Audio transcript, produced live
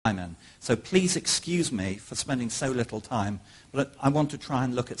So please excuse me for spending so little time, but I want to try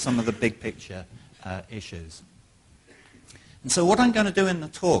and look at some of the big picture issues. And so what I'm going to do in the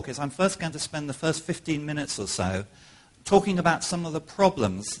talk is I'm first going to spend the first 15 minutes or so talking about some of the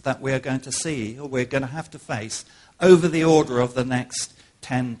problems that we're going to see or we're going to have to face over the order of the next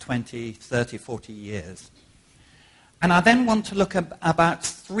 10, 20, 30, 40 years. And I then want to look at about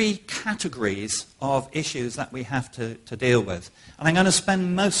three categories of issues that we have to deal with. And I'm going to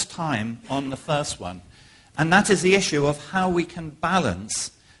spend most time on the first one. And that is the issue of how we can balance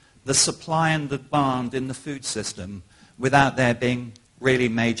the supply and demand in the food system without there being really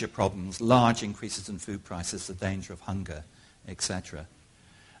major problems, large increases in food prices, the danger of hunger, etc.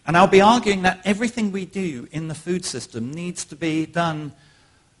 And I'll be arguing that everything we do in the food system needs to be done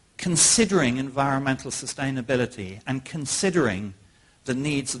considering environmental sustainability and considering the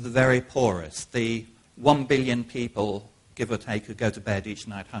needs of the very poorest, the 1 billion people, give or take, who go to bed each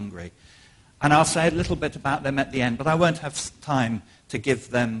night hungry. And I'll say a little bit about them at the end, but I won't have time to give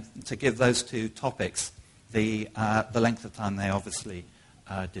those two topics the length of time they obviously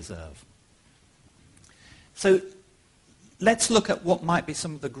deserve. So let's look at what might be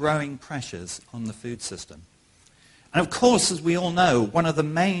some of the growing pressures on the food system. And of course, as we all know, one of the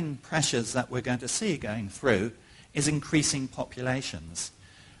main pressures that we're going to see going through is increasing populations.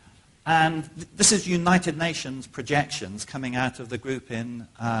 And this is United Nations projections coming out of the group in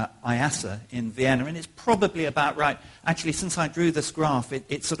IASA in Vienna, and it's probably about right. Actually, since I drew this graph,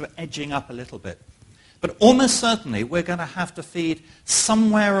 it's sort of edging up a little bit. But almost certainly, we're going to have to feed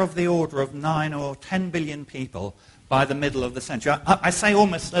somewhere of the order of 9 or 10 billion people by the middle of the century. I say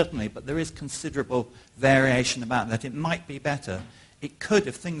almost certainly, but there is considerable variation about that. It might be better. It could,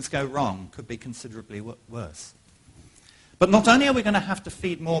 if things go wrong, could be considerably worse. But not only are we going to have to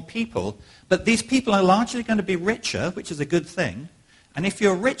feed more people, but these people are largely going to be richer, which is a good thing. And if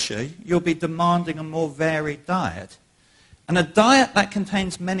you're richer, you'll be demanding a more varied diet. And a diet that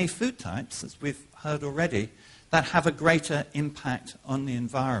contains many food types, as we've heard already, that have a greater impact on the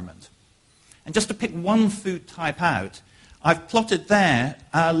environment. And just to pick one food type out, I've plotted there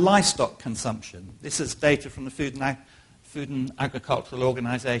livestock consumption. This is data from the Food and Agricultural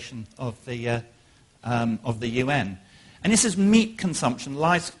Organization of the UN. And this is meat consumption,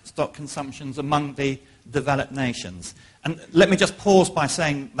 livestock consumptions among the developed nations. And let me just pause by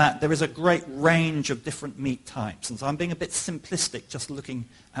saying that there is a great range of different meat types. And so I'm being a bit simplistic just looking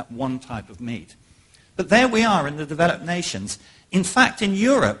at one type of meat. But there we are in the developed nations. In fact, in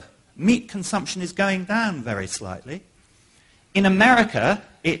Europe, meat consumption is going down very slightly. In America,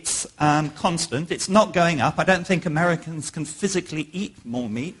 it's constant. It's not going up. I don't think Americans can physically eat more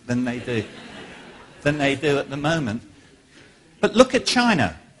meat than they do at the moment. But look at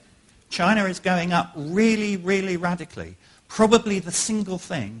China. China is going up really, really radically. Probably the single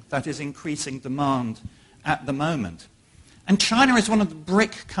thing that is increasing demand at the moment. And China is one of the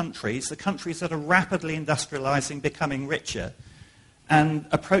BRIC countries, the countries that are rapidly industrializing, becoming richer, and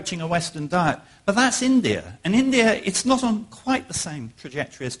approaching a Western diet. But that's India. And India, it's not on quite the same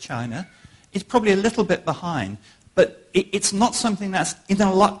trajectory as China. It's probably a little bit behind. But it's not something that's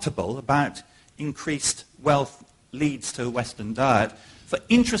ineluctable about increased wealth leads to a Western diet. For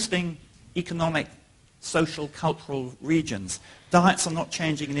interesting economic, social, cultural regions, diets are not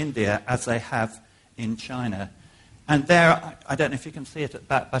changing in India as they have in China. And there, I don't know if you can see it at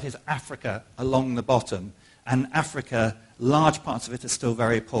that, but is Africa along the bottom. And Africa, large parts of it are still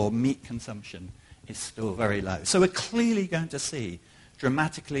very poor. Meat consumption is still very low. So we're clearly going to see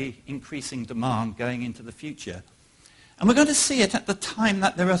dramatically increasing demand going into the future. And we're going to see it at the time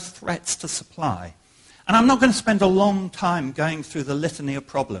that there are threats to supply. And I'm not going to spend a long time going through the litany of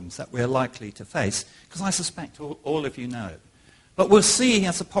problems that we're likely to face, because I suspect all of you know it. But we'll see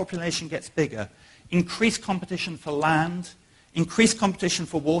as the population gets bigger, increased competition for land, increased competition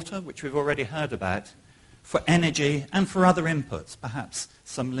for water, which we've already heard about, for energy, and for other inputs, perhaps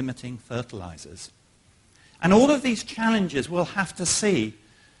some limiting fertilizers. And all of these challenges we'll have to see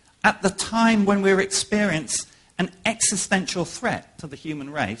at the time when we experience an existential threat to the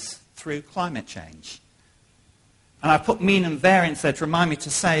human race through climate change. And I put mean and variance there to remind me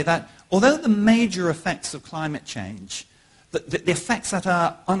to say that although the major effects of climate change, the effects that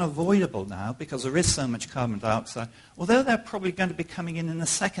are unavoidable now because there is so much carbon dioxide, although they're probably going to be coming in the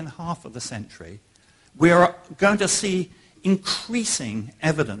second half of the century, we are going to see increasing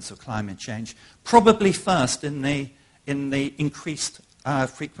evidence of climate change, probably first in the increased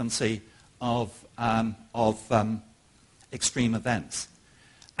frequency of extreme events.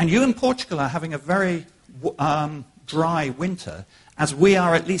 And you in Portugal are having a very dry winter, as we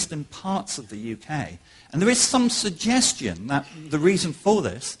are at least in parts of the UK. And there is some suggestion that the reason for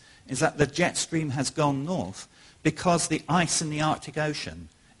this is that the jet stream has gone north because the ice in the Arctic Ocean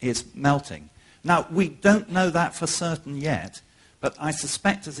is melting. Now, we don't know that for certain yet, but I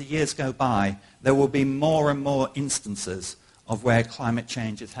suspect as the years go by, there will be more and more instances of where climate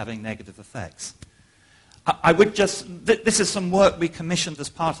change is having negative effects. This is some work we commissioned as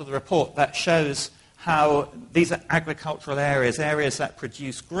part of the report that shows how these are agricultural areas that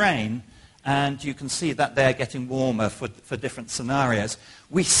produce grain, and you can see that they're getting warmer for different scenarios.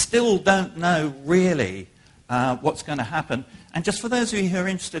 We still don't know really what's going to happen. And just for those of you who are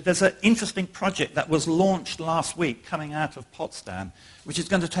interested, there's an interesting project that was launched last week coming out of Potsdam, which is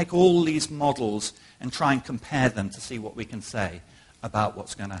going to take all these models and try and compare them to see what we can say about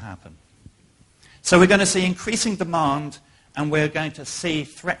what's going to happen. So we're going to see increasing demand, and we're going to see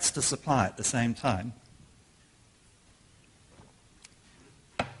threats to supply at the same time.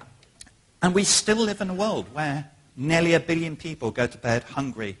 And we still live in a world where nearly 1 billion people go to bed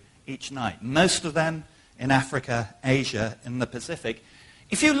hungry each night, most of them in Africa, Asia, and the Pacific.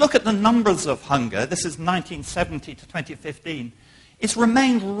 If you look at the numbers of hunger, this is 1970 to 2015, it's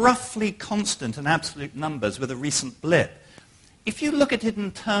remained roughly constant in absolute numbers with a recent blip. If you look at it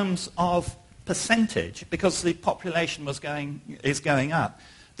in terms of percentage, because the population is going up,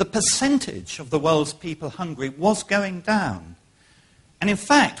 the percentage of the world's people hungry was going down. And in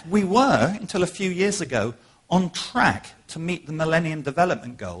fact, we were, until a few years ago, on track to meet the Millennium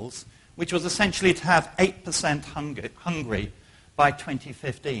Development Goals, which was essentially to have 8% hungry by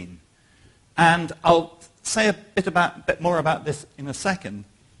 2015. And I'll say a bit more about this in a second,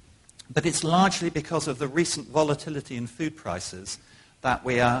 but it's largely because of the recent volatility in food prices that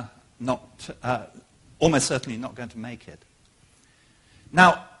we are almost certainly not going to make it.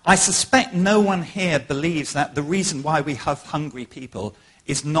 Now, I suspect no one here believes that the reason why we have hungry people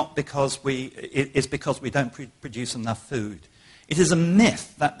is because we don't produce enough food. It is a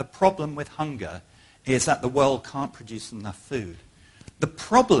myth that the problem with hunger is that the world can't produce enough food. The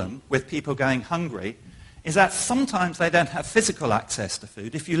problem with people going hungry is that sometimes they don't have physical access to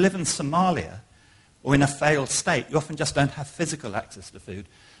food. If you live in Somalia or in a failed state, you often just don't have physical access to food.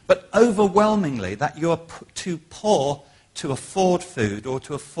 But overwhelmingly, that you're too poor to afford food or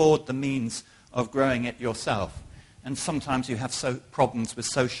to afford the means of growing it yourself. And sometimes you have problems with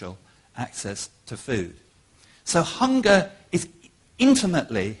social access to food. So hunger is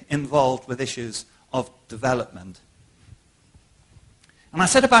intimately involved with issues of development. And I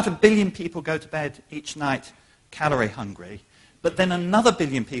said about 1 billion people go to bed each night calorie hungry, but then another 1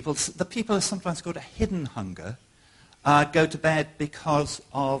 billion people, the people are sometimes called a hidden hunger, go to bed because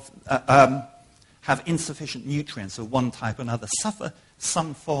of have insufficient nutrients of one type or another, suffer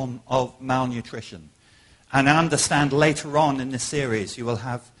some form of malnutrition. And I understand later on in this series you will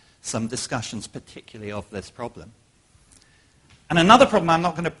have some discussions particularly of this problem. And another problem I'm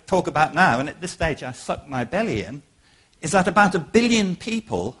not going to talk about now, and at this stage I suck my belly in, is that about 1 billion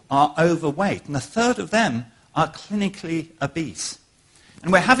people are overweight, and a third of them are clinically obese.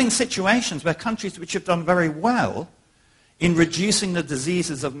 And we're having situations where countries which have done very well in reducing the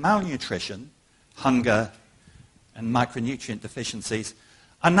diseases of malnutrition, hunger, and micronutrient deficiencies,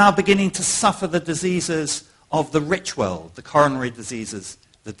 are now beginning to suffer the diseases of the rich world, the coronary diseases,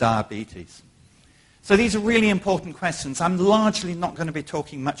 the diabetes. So these are really important questions. I'm largely not going to be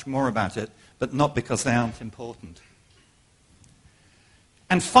talking much more about it, but not because they aren't important.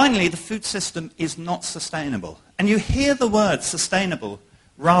 And finally, the food system is not sustainable. And you hear the word sustainable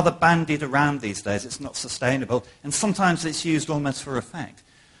rather bandied around these days. It's not sustainable, and sometimes it's used almost for effect.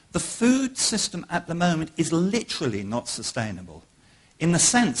 The food system at the moment is literally not sustainable, in the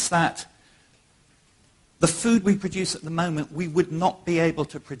sense that the food we produce at the moment we would not be able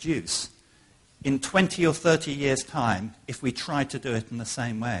to produce in 20 or 30 years' time if we tried to do it in the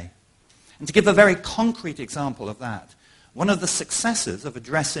same way. And to give a very concrete example of that, one of the successes of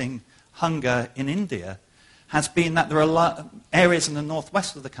addressing hunger in India has been that there are areas in the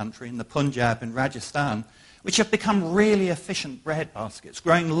northwest of the country, in the Punjab and Rajasthan, which have become really efficient bread baskets,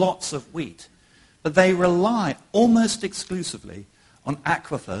 growing lots of wheat. But they rely almost exclusively on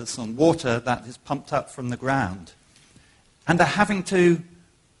aquifers, on water that is pumped up from the ground. And they're having to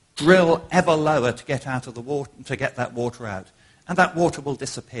drill ever lower to get out of the water, to get that water out. And that water will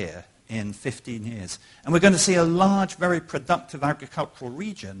disappear in 15 years. And we're going to see a large, very productive agricultural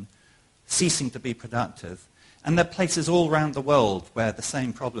region ceasing to be productive. And there are places all around the world where the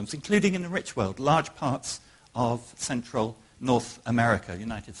same problems, including in the rich world, large parts of Central North America,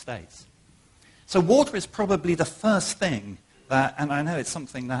 United States. So water is probably the first thing that, and I know it's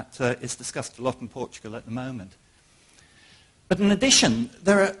something that is discussed a lot in Portugal at the moment, But in addition,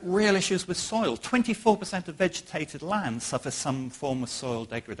 there are real issues with soil. 24% of vegetated land suffers some form of soil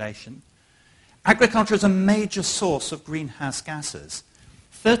degradation. Agriculture is a major source of greenhouse gases.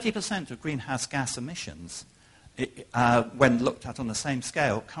 30% of greenhouse gas emissions, when looked at on the same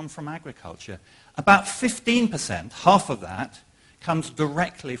scale, come from agriculture. About 15%, half of that, comes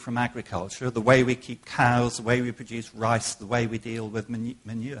directly from agriculture, the way we keep cows, the way we produce rice, the way we deal with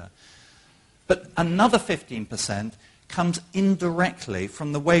manure. But another 15% comes indirectly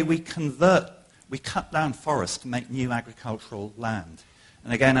from the way we cut down forests to make new agricultural land.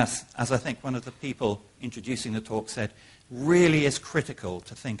 And again, as I think one of the people introducing the talk said, really is critical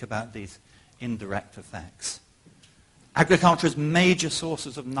to think about these indirect effects. Agriculture is major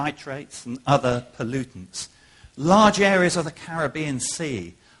sources of nitrates and other pollutants. Large areas of the Caribbean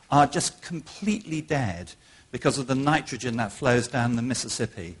Sea are just completely dead because of the nitrogen that flows down the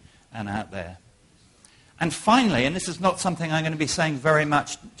Mississippi and out there. And finally, and this is not something I'm going to be saying very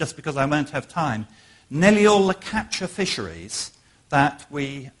much just because I won't have time, nearly all the capture fisheries that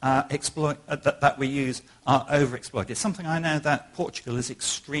we that we use are overexploited. Something I know that Portugal is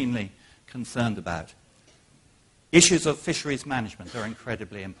extremely concerned about. Issues of fisheries management are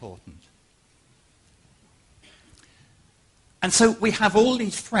incredibly important. And so we have all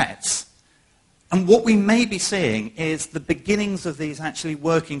these threats, and what we may be seeing is the beginnings of these actually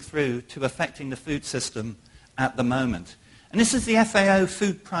working through to affecting the food system at the moment. And this is the FAO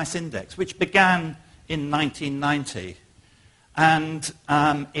Food Price Index, which began in 1990 and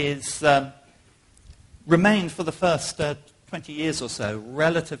remained for the first 20 years or so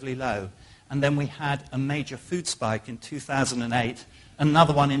relatively low. And then we had a major food spike in 2008,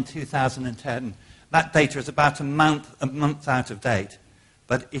 another one in 2010. That data is about a month out of date,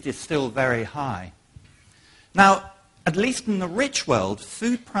 but it is still very high. Now, at least in the rich world,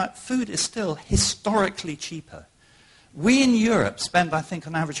 food is still historically cheaper. We in Europe spend, I think,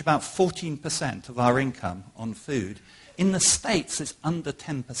 on average about 14% of our income on food. In the States, it's under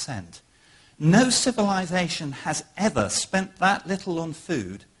 10%. No civilization has ever spent that little on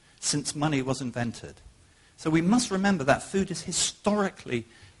food since money was invented. So we must remember that food is historically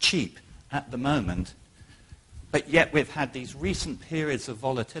cheap at the moment, but yet we've had these recent periods of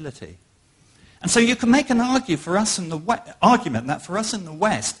volatility. And so you can make an argument that for us in the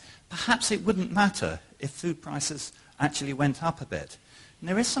West, perhaps it wouldn't matter if food prices actually went up a bit. And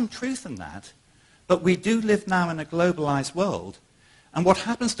there is some truth in that, but we do live now in a globalized world, and what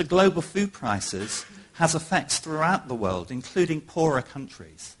happens to global food prices has effects throughout the world, including poorer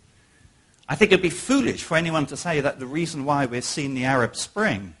countries. I think it'd be foolish for anyone to say that the reason why we've seen the Arab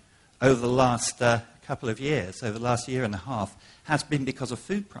Spring over the last couple of years, over the last year and a half, has been because of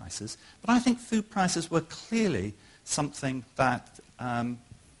food prices. But I think food prices were clearly something that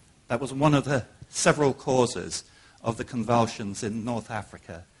was one of the several causes of the convulsions in North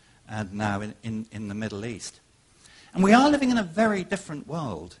Africa and now in the Middle East. And we are living in a very different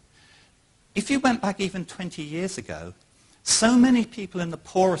world. If you went back even 20 years ago, so many people in the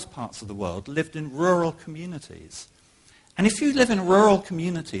poorest parts of the world lived in rural communities. And if you live in rural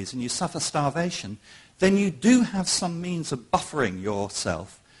communities and you suffer starvation, then you do have some means of buffering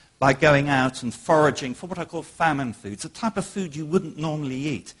yourself by going out and foraging for what I call famine foods, a type of food you wouldn't normally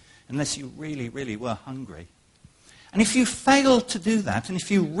eat unless you really, really were hungry. And if you failed to do that, and if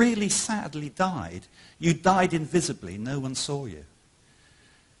you really sadly died, you died invisibly, no one saw you.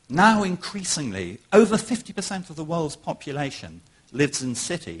 Now, increasingly, over 50% of the world's population lives in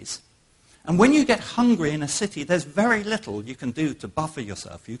cities. And when you get hungry in a city, there's very little you can do to buffer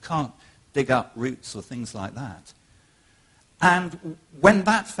yourself. You can't dig up roots or things like that. And when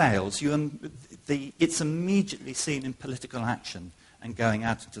that fails, it's immediately seen in political action and going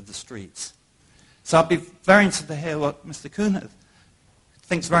out into the streets. So I'd be very interested to hear what Mr. Kuhn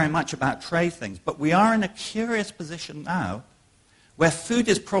thinks very much about trade things. But we are in a curious position now where food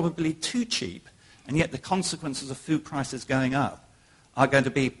is probably too cheap, and yet the consequences of food prices going up are going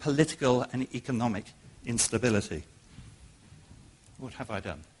to be political and economic instability. What have I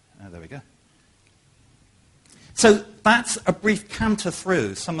done? There we go. So that's a brief canter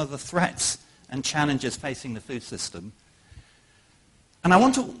through some of the threats and challenges facing the food system. And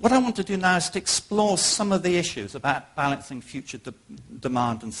what I want to do now is to explore some of the issues about balancing future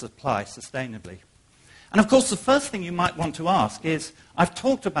demand and supply sustainably. And of course, the first thing you might want to ask is, I've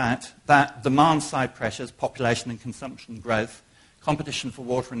talked about that demand-side pressures, population and consumption growth, competition for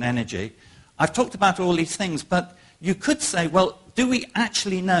water and energy. I've talked about all these things, but you could say, well, do we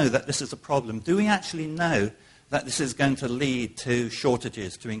actually know that this is a problem? Do we actually know that this is going to lead to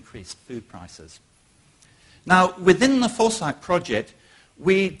shortages, to increased food prices? Now, within the Foresight project,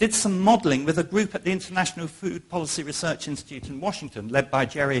 we did some modeling with a group at the International Food Policy Research Institute in Washington, led by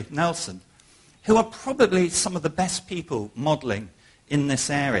Jerry Nelson, who are probably some of the best people modeling in this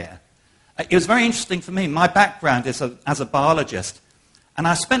area. It was very interesting for me. My background is as a biologist, and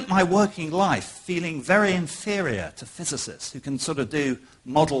I spent my working life feeling very inferior to physicists who can sort of do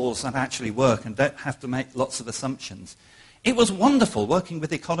models that actually work and don't have to make lots of assumptions. It was wonderful working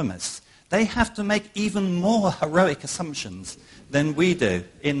with economists. They have to make even more heroic assumptions than we do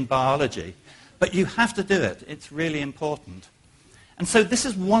in biology. But you have to do it. It's really important. And so this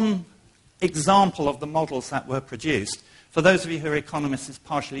is one example of the models that were produced. For those of you who are economists, it's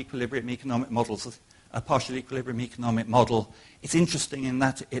partial equilibrium economic models. A partial equilibrium economic model. It's interesting in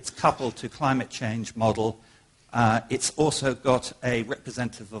that it's coupled to climate change model. It's also got a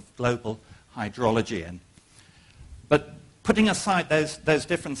representative of global hydrology in. But putting aside those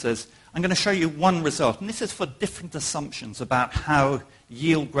differences, I'm going to show you one result. And this is for different assumptions about how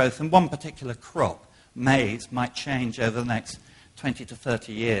yield growth in one particular crop, maize, might change over the next 20 to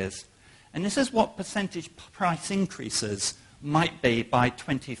 30 years. And this is what percentage price increases might be by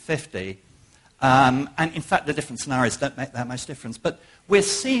 2050. And in fact, the different scenarios don't make that much difference. But we're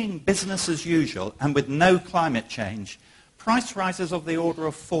seeing business as usual, and with no climate change, price rises of the order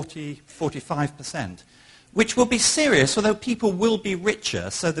of 45%, which will be serious, although people will be richer,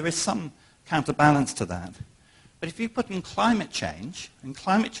 so there is some counterbalance to that. But if you put in climate change, and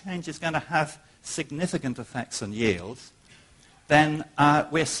climate change is going to have significant effects on yields, then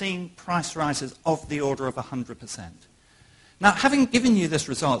we're seeing price rises of the order of 100%. Now, having given you this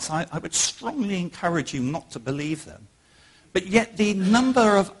results, I would strongly encourage you not to believe them. But yet the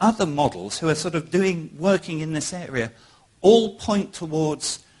number of other models who are sort of working in this area all point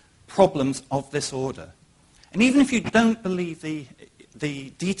towards problems of this order. And even if you don't believe the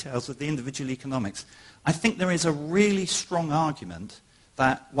details of the individual economics, I think there is a really strong argument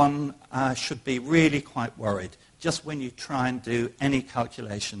that one should be really quite worried just when you try and do any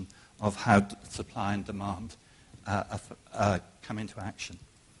calculation of how supply and demand come into action.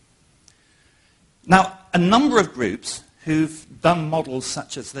 Now, a number of groups who've done models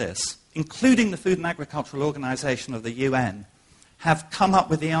such as this, including the Food and Agricultural Organization of the UN, have come up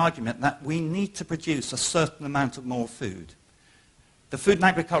with the argument that we need to produce a certain amount of more food. The Food and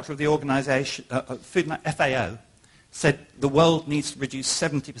Agriculture of the Organization, FAO, said the world needs to produce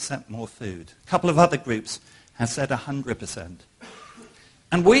 70% more food. A couple of other groups have said 100%.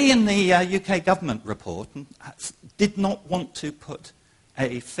 And we in the UK government report did not want to put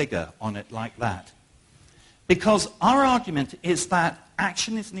a figure on it like that. Because our argument is that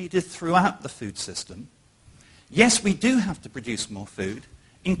action is needed throughout the food system. Yes, we do have to produce more food.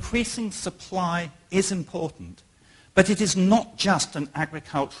 Increasing supply is important. But it is not just an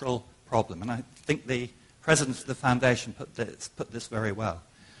agricultural problem. And I think the president of the foundation put this very well.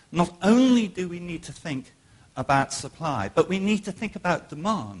 Not only do we need to think about supply, but we need to think about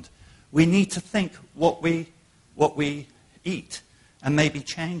demand. We need to think what we eat and maybe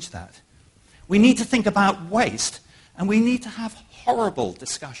change that. We need to think about waste, and we need to have horrible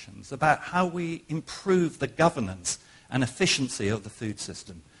discussions about how we improve the governance and efficiency of the food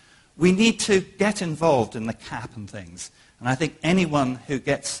system. We need to get involved in the CAP and things. And I think anyone who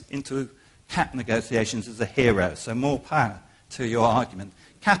gets into CAP negotiations is a hero, so more power to your argument.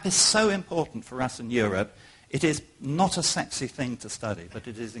 CAP is so important for us in Europe. It is not a sexy thing to study, but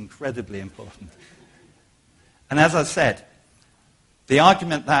it is incredibly important. And as I said, the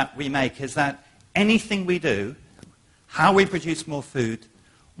argument that we make is that anything we do, how we produce more food,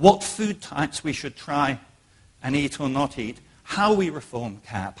 what food types we should try and eat or not eat, how we reform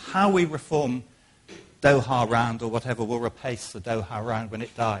CAP, how we reform Doha Round or whatever will replace the Doha Round when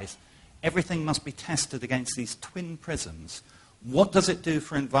it dies, everything must be tested against these twin prisms. What does it do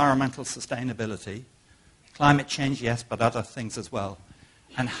for environmental sustainability? Climate change, yes, but other things as well.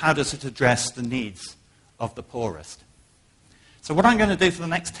 And how does it address the needs of the poorest? So what I'm going to do for the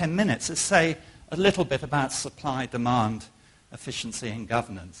next 10 minutes is say a little bit about supply, demand, efficiency, and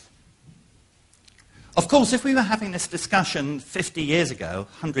governance. Of course, if we were having this discussion 50 years ago,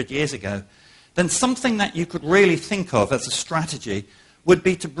 100 years ago, then something that you could really think of as a strategy would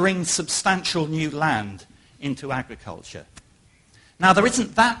be to bring substantial new land into agriculture. Now, there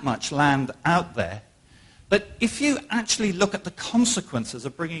isn't that much land out there, but if you actually look at the consequences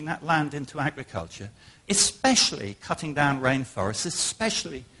of bringing that land into agriculture, especially cutting down rainforests,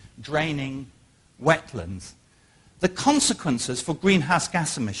 especially draining wetlands, the consequences for greenhouse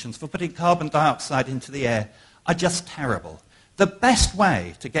gas emissions, for putting carbon dioxide into the air, are just terrible. The best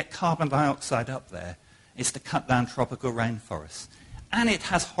way to get carbon dioxide up there is to cut down tropical rainforests. And it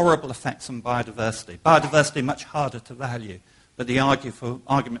has horrible effects on biodiversity. Biodiversity much harder to value but the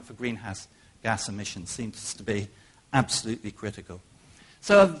argument for greenhouse gas emissions seems to be absolutely critical.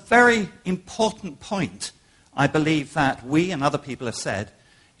 So a very important point, I believe, that we and other people have said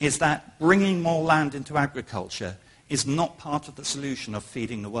is that bringing more land into agriculture is not part of the solution of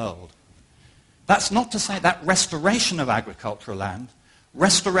feeding the world. That's not to say that restoration of agricultural land,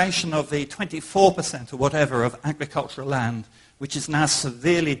 restoration of the 24% or whatever of agricultural land, which is now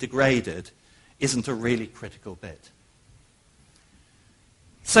severely degraded, isn't a really critical bit.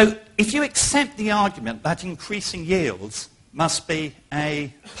 So if you accept the argument that increasing yields must be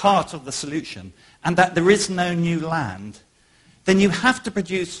a part of the solution and that there is no new land, then you have to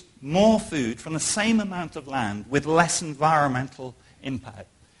produce more food from the same amount of land with less environmental impact.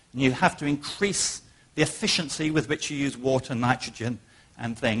 And you have to increase the efficiency with which you use water, nitrogen,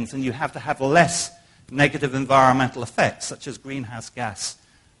 and things, and you have to have less negative environmental effects, such as greenhouse gas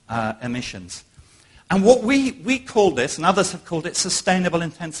emissions. And what we call this, and others have called it, sustainable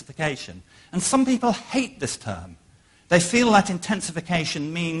intensification. And some people hate this term. They feel that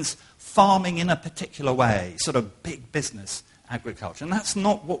intensification means farming in a particular way, sort of big business agriculture. And that's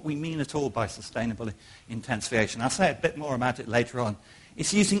not what we mean at all by sustainable intensification. I'll say a bit more about it later on.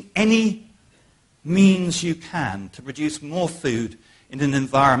 It's using any means you can to produce more food in an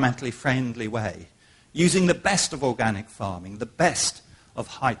environmentally friendly way, using the best of organic farming, the best of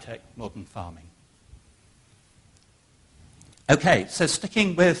high-tech modern farming. Okay, so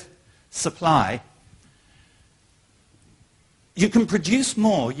sticking with supply, you can produce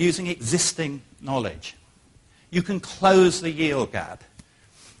more using existing knowledge. You can close the yield gap.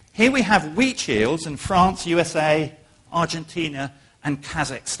 Here we have wheat yields in France, USA, Argentina, and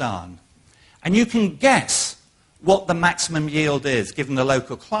Kazakhstan. And you can guess what the maximum yield is, given the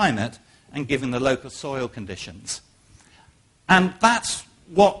local climate and given the local soil conditions. And that's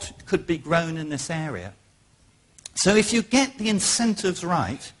what could be grown in this area. So if you get the incentives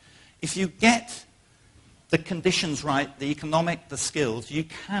right, if you get the conditions right, the economic, the skills, you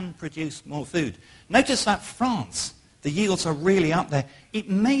can produce more food. Notice that France, the yields are really up there. It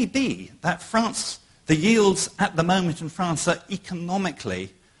may be that France, the yields at the moment in France are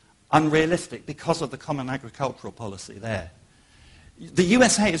economically unrealistic because of the common agricultural policy there. The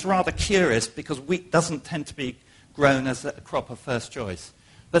USA is rather curious because wheat doesn't tend to be grown as a crop of first choice.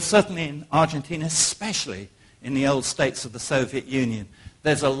 But certainly in Argentina, especially in the old states of the Soviet Union,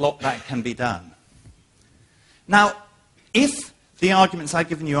 there's a lot that can be done. Now, if the arguments I've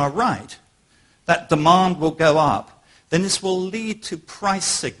given you are right, that demand will go up, then this will lead to price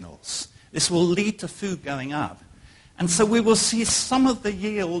signals. This will lead to food going up. And so we will see some of the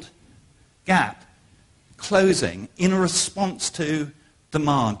yield gap closing in response to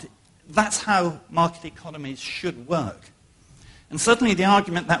demand. That's how market economies should work. And certainly the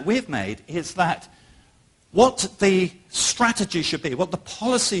argument that we've made is that what the strategy should be, what the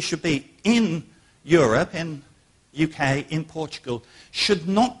policy should be in Europe, in UK, in Portugal, should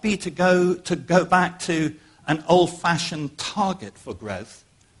not be to go back to an old-fashioned target for growth,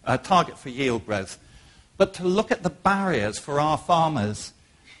 target for yield growth, but to look at the barriers for our farmers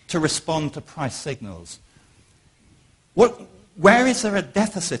to respond to price signals. Where is there a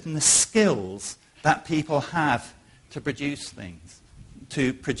deficit in the skills that people have to produce things,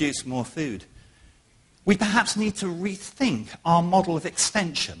 to produce more food? We perhaps need to rethink our model of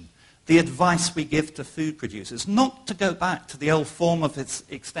extension, the advice we give to food producers, not to go back to the old form of its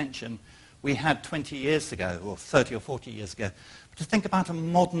extension we had 20 years ago, or 30 or 40 years ago, but to think about a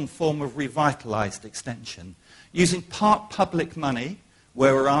modern form of revitalized extension, using part public money,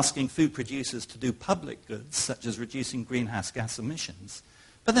 where we're asking food producers to do public goods, such as reducing greenhouse gas emissions,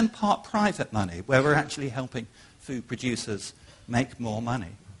 but then part private money, where we're actually helping food producers make more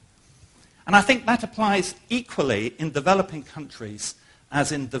money. And I think that applies equally in developing countries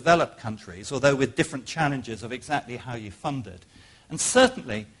as in developed countries, although with different challenges of exactly how you fund it. And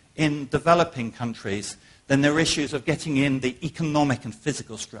certainly in developing countries, then there are issues of getting in the economic and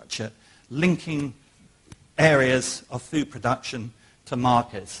physical structure, linking areas of food production to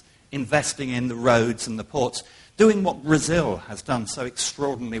markets, investing in the roads and the ports, doing what Brazil has done so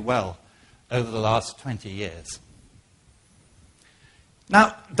extraordinarily well over the last 20 years.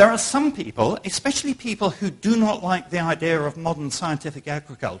 Now, there are some people, especially people who do not like the idea of modern scientific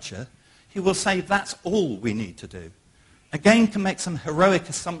agriculture, who will say that's all we need to do. Again, can make some heroic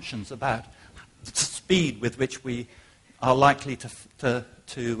assumptions about the speed with which we are likely to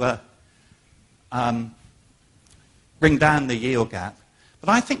bring down the yield gap. But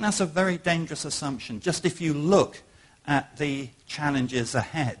I think that's a very dangerous assumption, just if you look at the challenges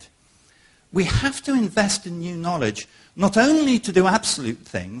ahead. We have to invest in new knowledge, not only to do absolute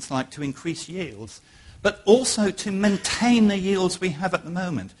things, like to increase yields, but also to maintain the yields we have at the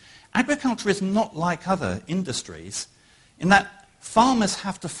moment. Agriculture is not like other industries in that farmers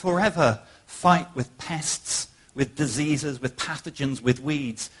have to forever fight with pests, with diseases, with pathogens, with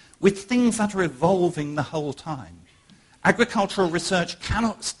weeds, with things that are evolving the whole time. Agricultural research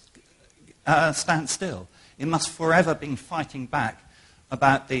cannot stand still. It must forever be fighting back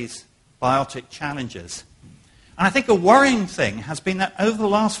about these biotic challenges. And I think a worrying thing has been that over the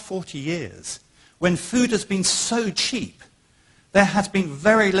last 40 years, when food has been so cheap, there has been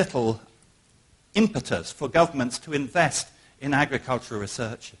very little impetus for governments to invest in agricultural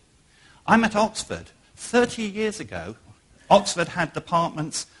research. I'm at Oxford. 30 years ago, Oxford had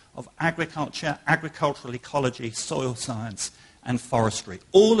departments of agriculture, agricultural ecology, soil science, and forestry.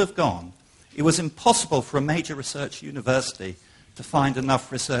 All have gone. It was impossible for a major research university to find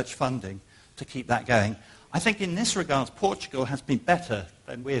enough research funding to keep that going. I think in this regard, Portugal has been better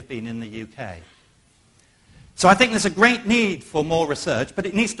than we have been in the UK. So I think there's a great need for more research, but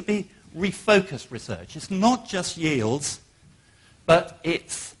it needs to be refocused research. It's not just yields, but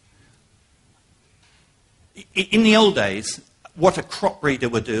it's... In the old days, what a crop breeder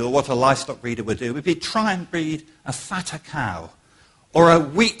would do, or what a livestock breeder would do, would be try and breed a fatter cow, or a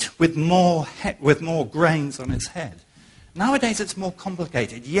wheat with more grains on its head. Nowadays, it's more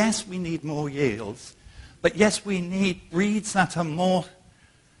complicated. Yes, we need more yields, but yes, we need breeds that are more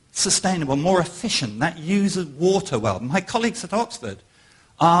sustainable, more efficient, that use water well. My colleagues at Oxford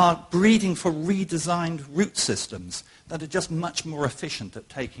are breeding for redesigned root systems that are just much more efficient at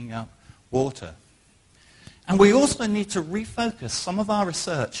taking up water. And we also need to refocus some of our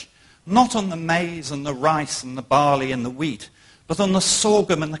research, not on the maize and the rice and the barley and the wheat, but on the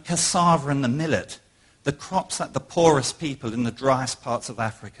sorghum and the cassava and the millet, the crops that the poorest people in the driest parts of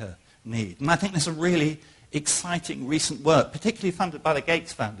Africa need. And I think there's a really exciting recent work, particularly funded by the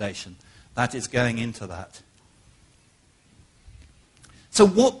Gates Foundation, that is going into that. So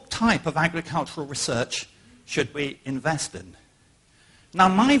what type of agricultural research should we invest in? Now,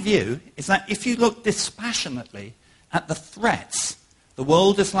 my view is that if you look dispassionately at the threats the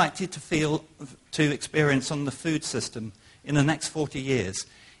world is likely to experience on the food system in the next 40 years,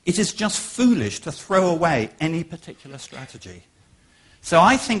 it is just foolish to throw away any particular strategy. So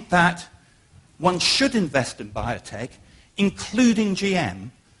I think that one should invest in biotech, including GM,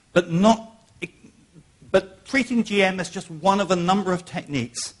 but treating GM as just one of a number of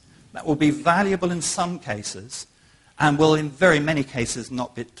techniques that will be valuable in some cases and will in very many cases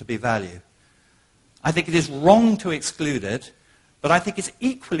not be to be valued. I think it is wrong to exclude it, but I think it's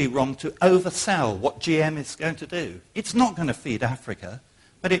equally wrong to oversell what GM is going to do. It's not going to feed Africa,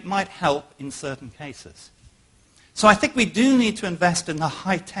 but it might help in certain cases. So I think we do need to invest in the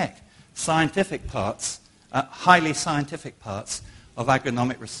high-tech scientific parts, highly scientific parts of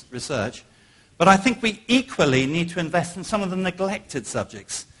agronomic research, but I think we equally need to invest in some of the neglected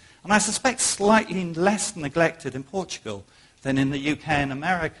subjects. And I suspect slightly less neglected in Portugal than in the UK and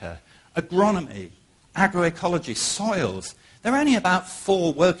America. Agronomy, agroecology, soils. There are only about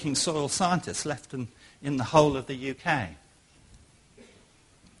 4 working soil scientists left in the whole of the UK.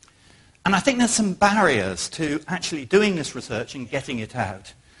 And I think there's some barriers to actually doing this research and getting it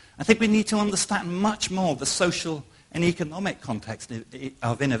out. I think we need to understand much more the social and economic context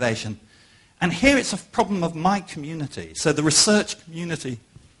of innovation. And here it's a problem of my community. So the research community,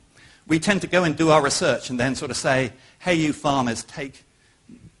 we tend to go and do our research and then sort of say, hey, you farmers, take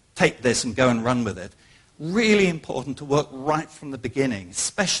this and go and run with it. Really important to work right from the beginning,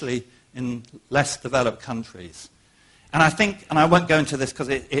 especially in less developed countries. And I think, and I won't go into this because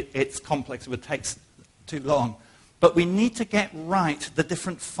it's complex, it would take too long, but we need to get right the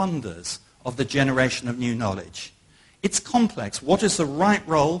different funders of the generation of new knowledge. It's complex. What is the right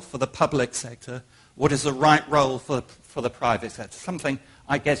role for the public sector? What is the right role for the private sector? Something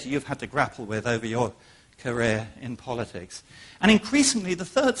I guess you've had to grapple with over your career in politics. And increasingly the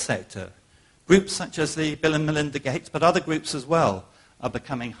third sector, groups such as the Bill and Melinda Gates, but other groups as well, are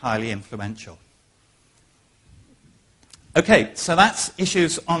becoming highly influential. Okay, so that's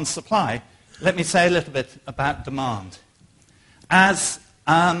issues on supply. Let me say a little bit about demand. As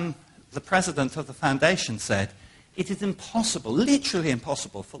the president of the foundation said, it is impossible, literally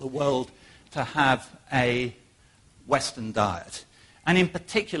impossible, for the world to have a Western diet. And in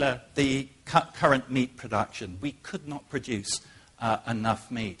particular, the current meat production. We could not produce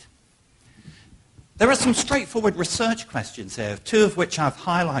enough meat. There are some straightforward research questions here, 2 of which I've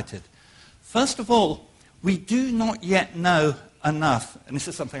highlighted. First of all, we do not yet know enough, and this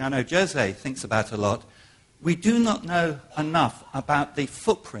is something I know Jose thinks about a lot, we do not know enough about the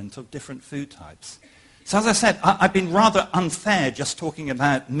footprint of different food types. So as I said, I've been rather unfair just talking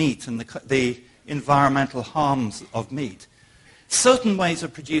about meat and the environmental harms of meat. Certain ways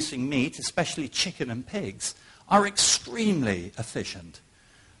of producing meat, especially chicken and pigs, are extremely efficient.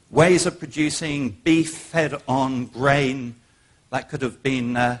 Ways of producing beef fed on grain that could have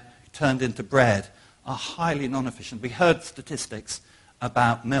been turned into bread are highly non-efficient. We heard statistics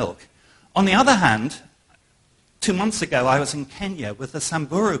about milk. On the other hand, 2 months ago I was in Kenya with the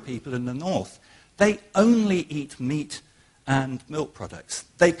Samburu people in the north. They only eat meat and milk products.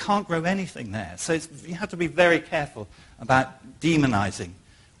 They can't grow anything there. So you have to be very careful about demonizing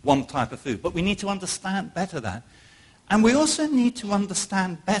one type of food. But we need to understand better that. And we also need to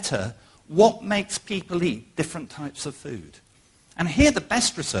understand better what makes people eat different types of food. And here the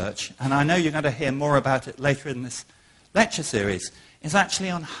best research, and I know you're going to hear more about it later in this lecture series, is actually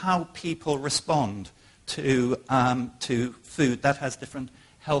on how people respond to food that has different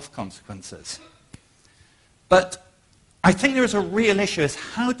health consequences. But I think there is a real issue, is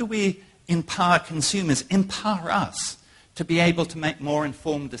how do we empower consumers, empower us to be able to make more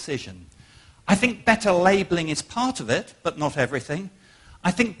informed decisions? I think better labeling is part of it, but not everything.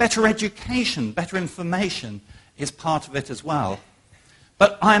 I think better education, better information is part of it as well.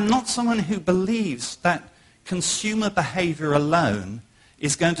 But I'm not someone who believes that consumer behavior alone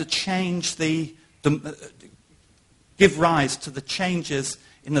is going to change give rise to the changes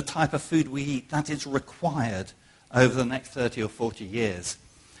in the type of food we eat that is required over the next 30 or 40 years.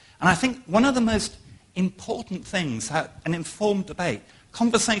 And I think one of the most important things that an informed debate,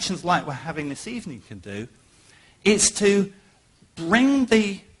 conversations like we're having this evening, can do, is to bring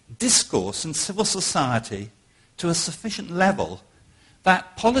the discourse in civil society to a sufficient level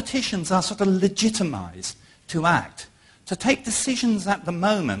that politicians are sort of legitimized to act, to take decisions at the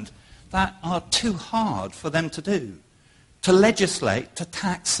moment that are too hard for them to do, to legislate, to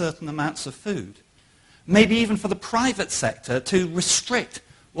tax certain amounts of food, maybe even for the private sector to restrict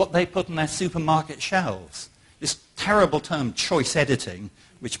what they put on their supermarket shelves. This terrible term, choice editing,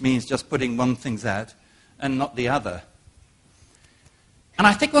 which means just putting one thing out and not the other. And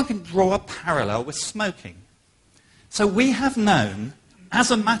I think one can draw a parallel with smoking. So we have known, as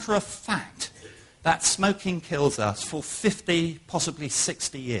a matter of fact, that smoking kills us for 50, possibly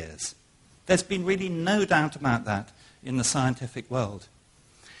 60 years. There's been really no doubt about that in the scientific world.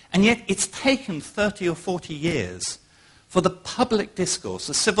 And yet it's taken 30 or 40 years for the public discourse,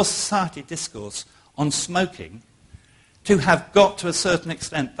 the civil society discourse on smoking, to have got to a certain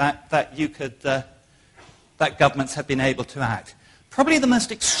extent that governments have been able to act. Probably the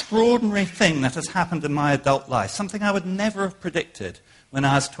most extraordinary thing that has happened in my adult life, something I would never have predicted when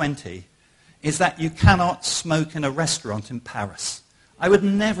I was 20, is that you cannot smoke in a restaurant in Paris. I would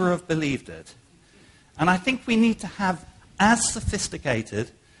never have believed it. And I think we need to have as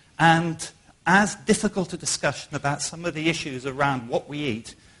sophisticated and as difficult a discussion about some of the issues around what we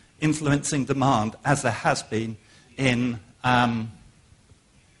eat influencing demand as there has been in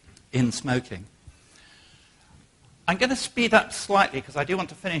smoking. I'm going to speed up slightly because I do want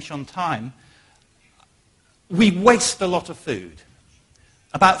to finish on time. We waste a lot of food.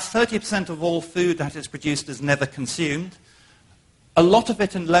 About 30% of all food that is produced is never consumed. A lot of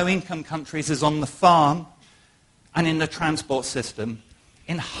it in low-income countries is on the farm and in the transport system.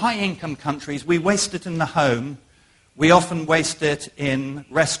 In high-income countries, we waste it in the home. We often waste it in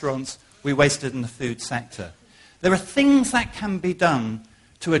restaurants. We waste it in the food sector. There are things that can be done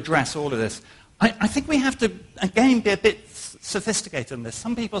to address all of this. I think we have to, again, be a bit sophisticated on this.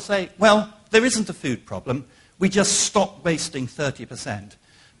 Some people say, well, there isn't a food problem. We just stop wasting 30%.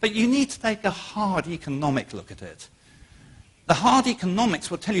 But you need to take a hard economic look at it. The hard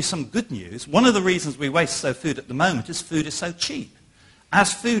economics will tell you some good news. One of the reasons we waste so food at the moment is food is so cheap.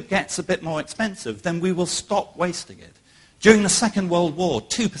 As food gets a bit more expensive, then we will stop wasting it. During the Second World War,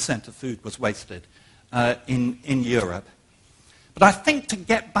 2% of food was wasted in Europe. But I think to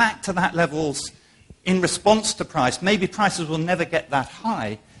get back to that levels in response to price, maybe prices will never get that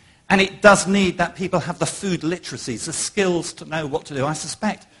high, and it does need that people have the food literacies, the skills to know what to do. I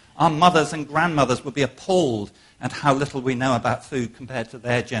suspect our mothers and grandmothers will be appalled at how little we know about food compared to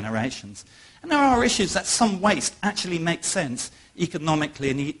their generations. And there are issues that some waste actually makes sense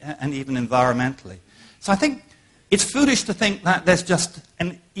economically and even environmentally. So I think it's foolish to think that there's just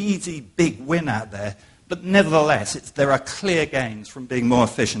an easy big win out there, but nevertheless there are clear gains from being more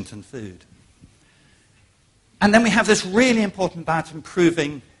efficient in food. And then we have this really important about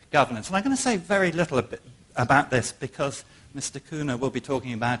improving governance. And I'm going to say very little about this because Mr. Kuna will be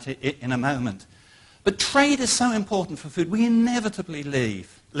talking about it in a moment. But trade is so important for food. We inevitably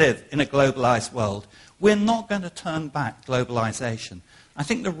live in a globalized world. We're not going to turn back globalization. I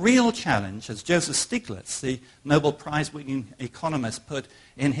think the real challenge, as Joseph Stiglitz, the Nobel Prize-winning economist, put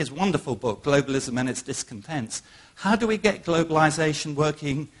in his wonderful book, Globalism and Its Discontents, how do we get globalization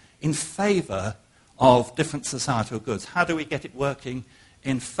working in favor of different societal goods? How do we get it working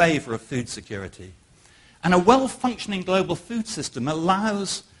in favor of food security? And a well-functioning global food system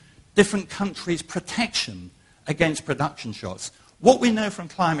allows different countries protection against production shocks. What we know from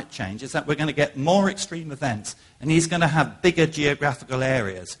climate change is that we're going to get more extreme events, and he's going to have bigger geographical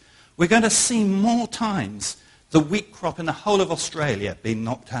areas. We're going to see more times the wheat crop in the whole of Australia being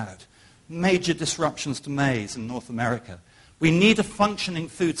knocked out, major disruptions to maize in North America. We need a functioning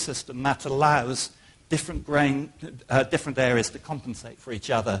food system that allows different areas to compensate for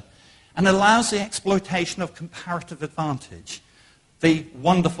each other, and allows the exploitation of comparative advantage, the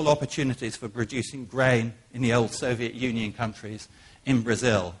wonderful opportunities for producing grain in the old Soviet Union countries, in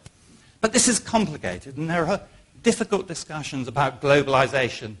Brazil. But this is complicated, and there are difficult discussions about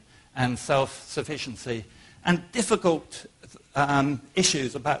globalization and self-sufficiency, and difficult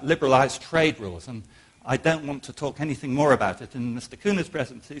issues about liberalized trade rules. And I don't want to talk anything more about it. In Mr. Kuhner's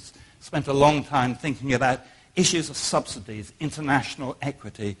presidency, he's spent a long time thinking about issues of subsidies, international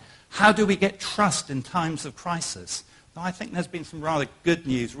equity. How do we get trust in times of crisis? I think there's been some rather good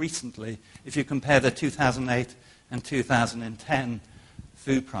news recently if you compare the 2008 and 2010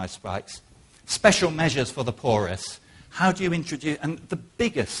 food price spikes. Special measures for the poorest. How do you introduce... And the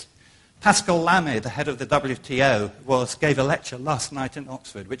biggest, Pascal Lamy, the head of the WTO, gave a lecture last night in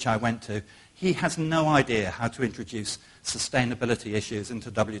Oxford, which I went to. He has no idea how to introduce sustainability issues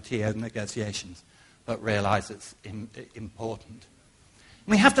into WTO negotiations, but realize it's important.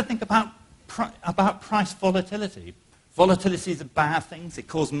 We have to think about price volatility. Volatility is a bad thing. It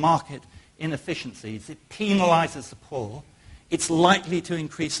causes market inefficiencies. It penalizes the poor. It's likely to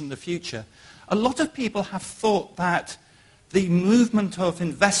increase in the future. A lot of people have thought that the movement of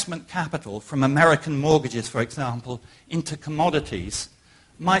investment capital from American mortgages, for example, into commodities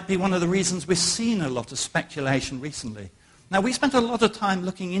might be one of the reasons we've seen a lot of speculation recently. Now, we spent a lot of time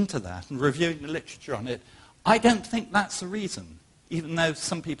looking into that and reviewing the literature on it. I don't think that's the reason, even though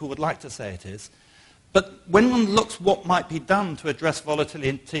some people would like to say it is. But when one looks what might be done to address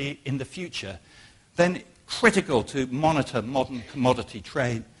volatility in the future, then critical to monitor modern commodity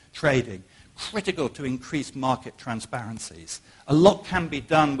trading, critical to increase market transparencies. A lot can be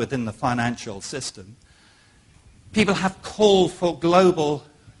done within the financial system. People have called for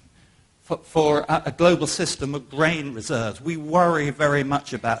a global system of grain reserves. We worry very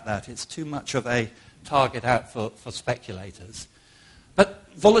much about that. It's too much of a target out for speculators. But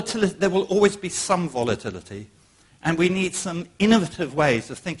volatility, there will always be some volatility, and we need some innovative ways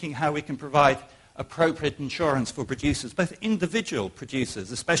of thinking how we can provide appropriate insurance for producers, both individual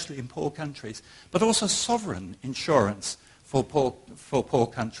producers, especially in poor countries, but also sovereign insurance for poor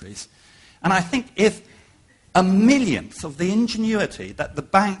countries. And I think if a millionth of the ingenuity that the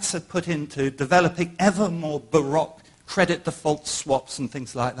banks had put into developing ever more baroque credit default swaps and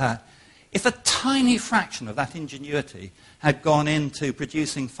things like that, if a tiny fraction of that ingenuity had gone into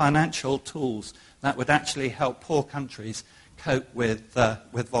producing financial tools that would actually help poor countries cope with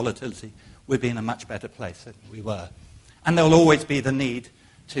volatility, we'd be in a much better place than we were. And there will always be the need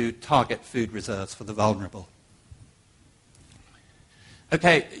to target food reserves for the vulnerable.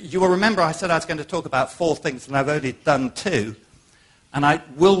 Okay, you will remember I said I was going to talk about 4 things, and I've only done 2. And I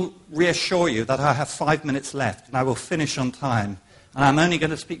will reassure you that I have 5 minutes left, and I will finish on time. And I'm only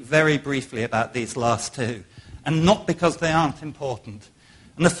going to speak very briefly about these last 2, and not because they aren't important.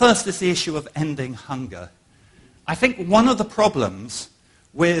 And the first is the issue of ending hunger. I think one of the problems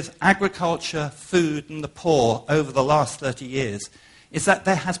with agriculture, food, and the poor over the last 30 years is that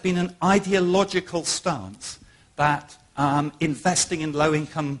there has been an ideological stance that investing in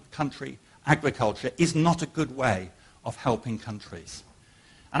low-income country agriculture is not a good way of helping countries.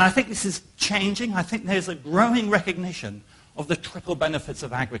 And I think this is changing. I think there's a growing recognition of the triple benefits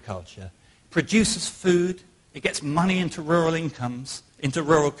of agriculture. It produces food, it gets money into rural incomes, into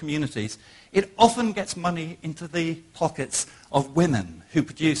rural communities. It often gets money into the pockets of women who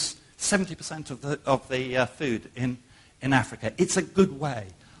produce 70% of the food in Africa. It's a good way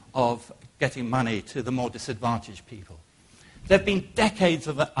of getting money to the more disadvantaged people. There have been decades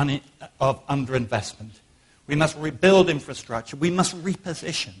of underinvestment. We must rebuild infrastructure. We must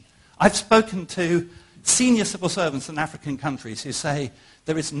reposition. I've spoken to senior civil servants in African countries who say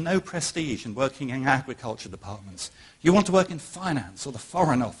there is no prestige in working in agriculture departments. You want to work in finance or the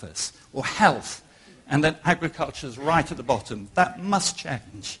Foreign Office or health, and then agriculture is right at the bottom. That must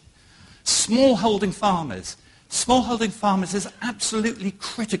change. Smallholding farmers. Smallholding farmers is absolutely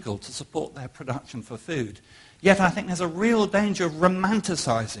critical to support their production for food. Yet I think there's a real danger of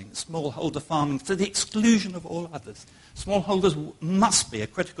romanticizing smallholder farming to the exclusion of all others. Smallholders must be a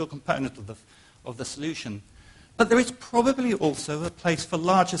critical component of the solution. But there is probably also a place for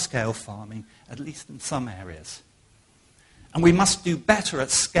larger scale farming, at least in some areas. And we must do better at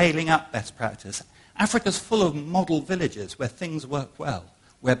scaling up best practice. Africa's full of model villages where things work well.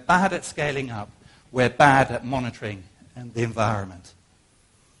 We're bad at scaling up. We're bad at monitoring the environment.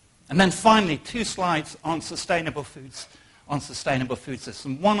 And then finally, 2 slides on sustainable foods, on sustainable food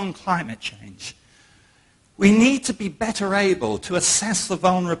systems, one on climate change. We need to be better able to assess the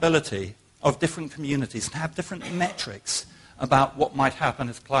vulnerability of different communities and have different metrics about what might happen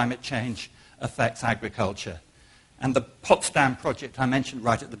as climate change affects agriculture. And the Potsdam project I mentioned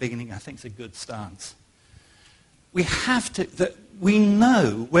right at the beginning, I think, is a good stance. We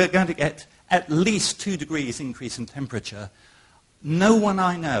know we're going to get at least 2 degrees increase in temperature. No one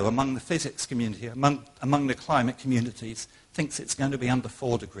I know among the physics community, among the climate communities, thinks it's going to be under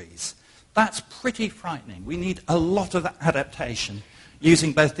 4 degrees. That's pretty frightening. We need a lot of adaptation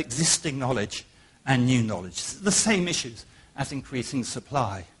using both existing knowledge and new knowledge. The same issues as increasing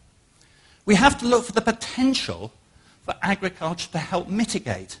supply. We have to look for the potential for agriculture to help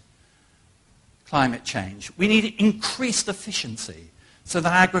mitigate climate change. We need increased efficiency so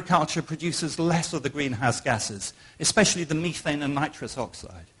that agriculture produces less of the greenhouse gases, especially the methane and nitrous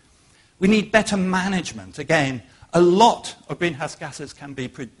oxide. We need better management. Again, a lot of greenhouse gases can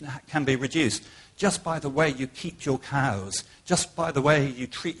be reduced just by the way you keep your cows, just by the way you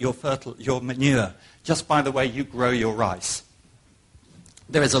treat your manure, just by the way you grow your rice.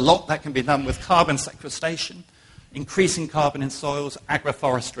 There is a lot that can be done with carbon sequestration, increasing carbon in soils,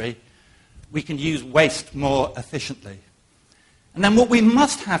 agroforestry. We can use waste more efficiently. And then what we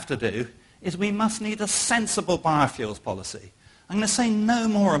must have to do is we must need a sensible biofuels policy. I'm going to say no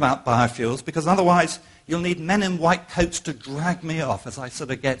more about biofuels because otherwise you'll need men in white coats to drag me off as I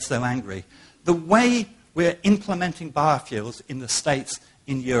sort of get so angry. The way we're implementing biofuels in the States,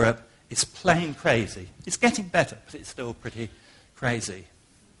 in Europe, is plain crazy. It's getting better, but it's still pretty crazy.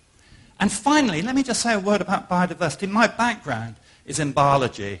 And finally, let me just say a word about biodiversity. My background is in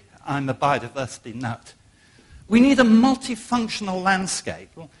biology. I'm a biodiversity nut. We need a multifunctional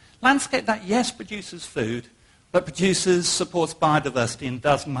landscape. Landscape that, yes, produces food, but supports biodiversity and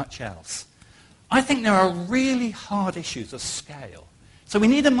does much else. I think there are really hard issues of scale. So we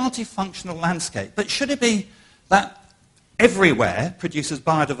need a multifunctional landscape. But should it be that everywhere produces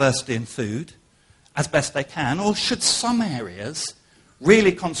biodiversity and food as best they can, or should some areas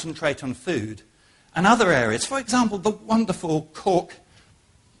really concentrate on food and other areas, for example, the wonderful cork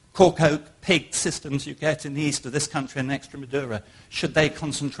oak pig systems you get in the east of this country and Extremadura, should they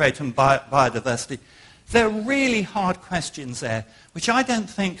concentrate on biodiversity? There are really hard questions there, which I don't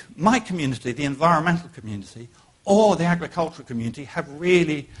think my community, the environmental community, or the agricultural community have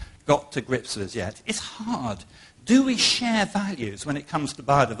really got to grips with yet. It's hard. Do we share values when it comes to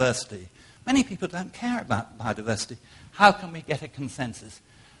biodiversity? Many people don't care about biodiversity. How can we get a consensus?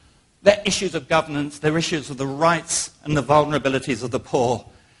 There are issues of governance, there are issues of the rights and the vulnerabilities of the poor,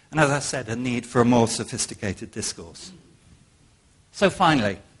 and as I said, a need for a more sophisticated discourse. So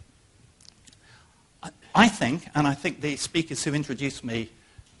finally, I think, and I think the speakers who introduced me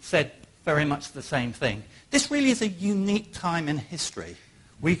said very much the same thing, this really is a unique time in history.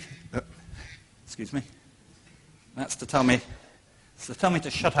 Excuse me. That's to tell me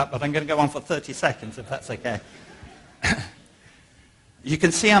to shut up, but I'm going to go on for 30 seconds if that's okay. You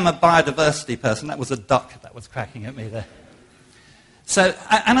can see I'm a biodiversity person. That was a duck that was cracking at me there. So,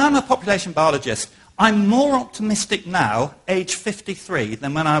 and I'm a population biologist. I'm more optimistic now, age 53,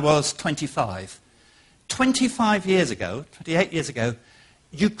 than when I was 25. 28 years ago,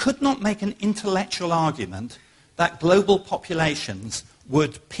 you could not make an intellectual argument that global populations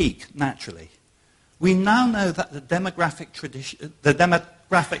would peak naturally. We now know that the demographic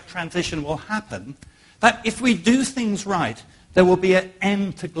transition will happen, that if we do things right, there will be an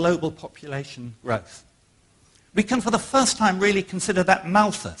end to global population growth. We can, for the first time, really consider that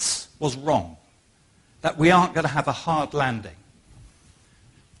Malthus was wrong, that we aren't going to have a hard landing.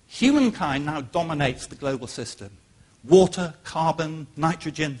 Humankind now dominates the global system. Water, carbon,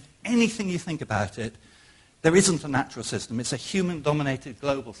 nitrogen, anything you think about it, there isn't a natural system. It's a human-dominated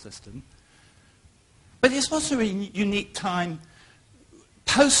global system. But it's also a unique time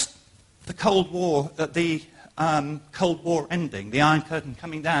post the Cold War, Cold War ending, the Iron Curtain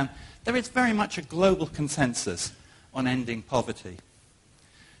coming down. There is very much a global consensus on ending poverty.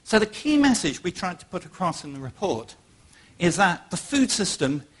 So the key message we tried to put across in the report is that the food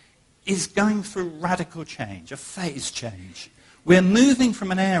system is going through radical change, a phase change. We're moving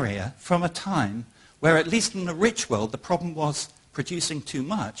from a time where at least in the rich world the problem was producing too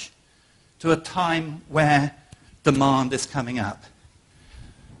much, to a time where demand is coming up.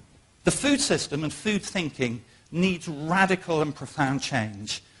 The food system and food thinking needs radical and profound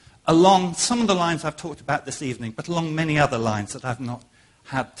change along some of the lines I've talked about this evening, but along many other lines that I've not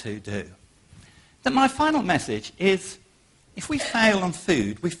had to do. Then my final message is, if we fail on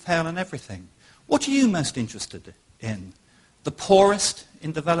food, we fail on everything. What are you most interested in? The poorest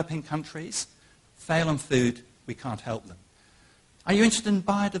in developing countries fail on food, we can't help them. Are you interested in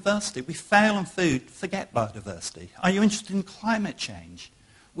biodiversity? We fail on food, forget biodiversity. Are you interested in climate change?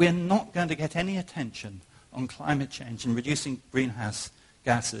 We're not going to get any attention on climate change and reducing greenhouse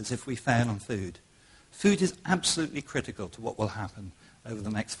gases if we fail on food. Food is absolutely critical to what will happen over the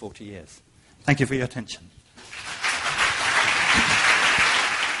next 40 years. Thank you for your attention.